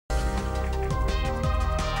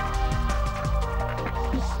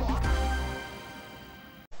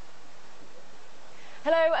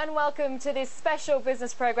Hello and welcome to this special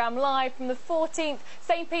business programme live from the 14th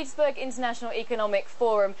Saint Peterburg International Economic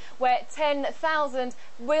Forum, where 10,000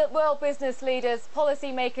 world business leaders,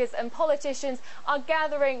 policymakers and politicians are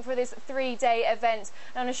gathering for this three-day event.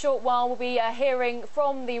 And in a short while we'll be hearing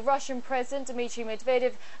from the Russian President Dmitry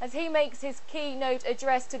Medvedev as he makes his keynote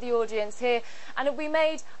address to the audience here, and it will be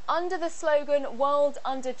made under the slogan "World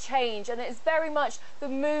Under Change," and it is very much the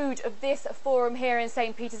mood of this forum here in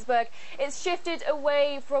Saint Petersburg. It's shifted away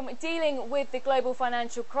from dealing with the global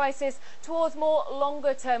financial crisis towards more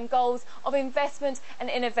longer-term goals of investment and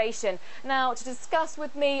innovation. Now, to discuss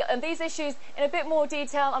with me these issues in a bit more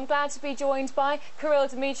detail, I'm glad to be joined by Kirill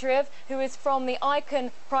Dmitriev, who is from the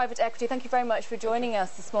Icon Private Equity. Thank you very much for joining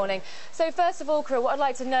us this morning. So first of all, Kirill, what I'd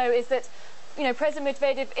like to know is that President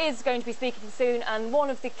Medvedev is going to be speaking soon, and one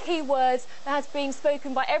of the key words that has been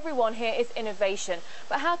spoken by everyone here is innovation.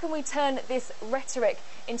 But how can we turn this rhetoric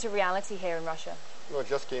into reality here in Russia? I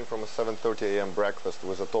just came from a 7:30 a.m. breakfast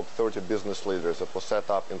with the top 30 business leaders that was set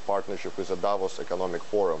up in partnership with the Davos Economic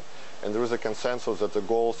Forum. And there is a consensus that the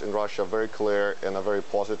goals in Russia are very clear and are very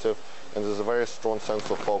positive, and there's a very strong sense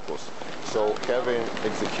of focus. So having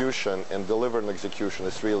execution and delivering execution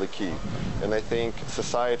is really key. And I think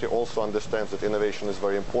society also understands that innovation is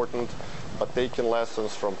very important, but taking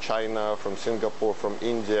lessons from China, from Singapore, from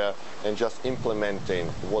India, and just implementing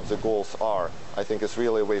what the goals are, I think is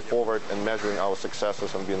really a way forward, and measuring our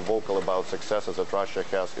successes and being vocal about successes that Russia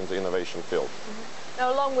has in the innovation field.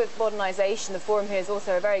 Now, along with modernisation, the forum here is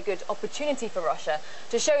also a very good opportunity for Russia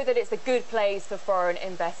to show that it's a good place for foreign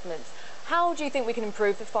investments. How do you think we can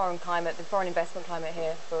improve the foreign climate, the foreign investment climate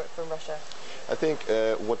here from Russia? I think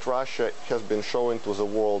what Russia has been showing to the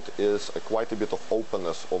world is quite a bit of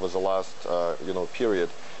openness over the last period,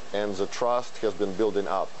 and the trust has been building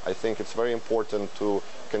up. I think it's very important to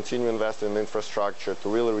continue investing in infrastructure, to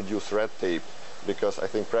really reduce red tape, because I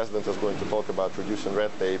think the President is going to talk about reducing red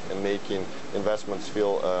tape and making investments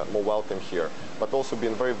feel more welcome here. But also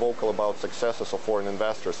being very vocal about successes of foreign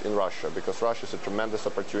investors in Russia, because Russia is a tremendous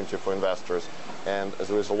opportunity for investors, and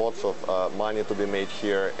there is lots of money to be made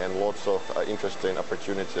here and lots of interesting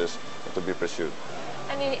opportunities to be pursued.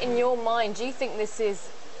 And in your mind, do you think this is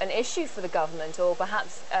an issue for the government, or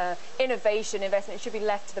perhaps innovation, investment should be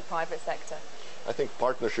left to the private sector? I think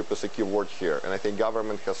partnership is a key word here, and I think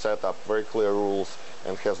government has set up very clear rules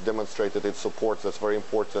and has demonstrated its support. That's very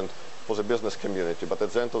important for the business community. But at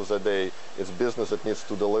the end of the day, it's business that needs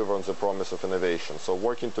to deliver on the promise of innovation. So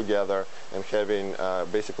working together and having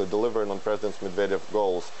basically delivering on President Medvedev's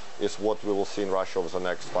goals is what we will see in Russia over the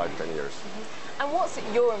next 5-10 years. And what's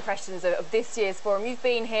your impressions of this year's forum? You've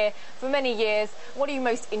been here for many years. What are you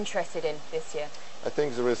most interested in this year? I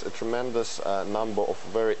think there is a tremendous number of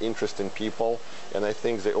very interesting people, and I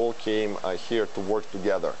think they all came here to work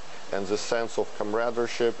together. And the sense of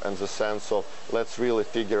camaraderie and the sense of let's really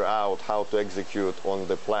figure out how to execute on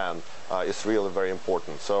the plan is really very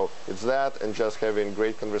important. So it's that, and just having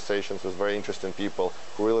great conversations with very interesting people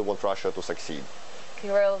who really want Russia to succeed.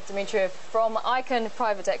 Kirill Dmitriev from Icon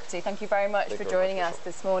Private Equity, thank you very much for joining us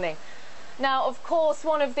this morning. Now, of course,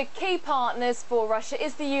 one of the key partners for Russia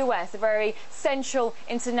is the US, a very central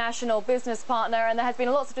international business partner, and there has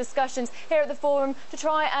been lots of discussions here at the forum to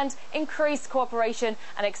try and increase cooperation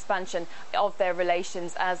and expansion of their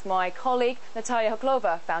relations, as my colleague Natalia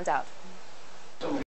Hoklova found out.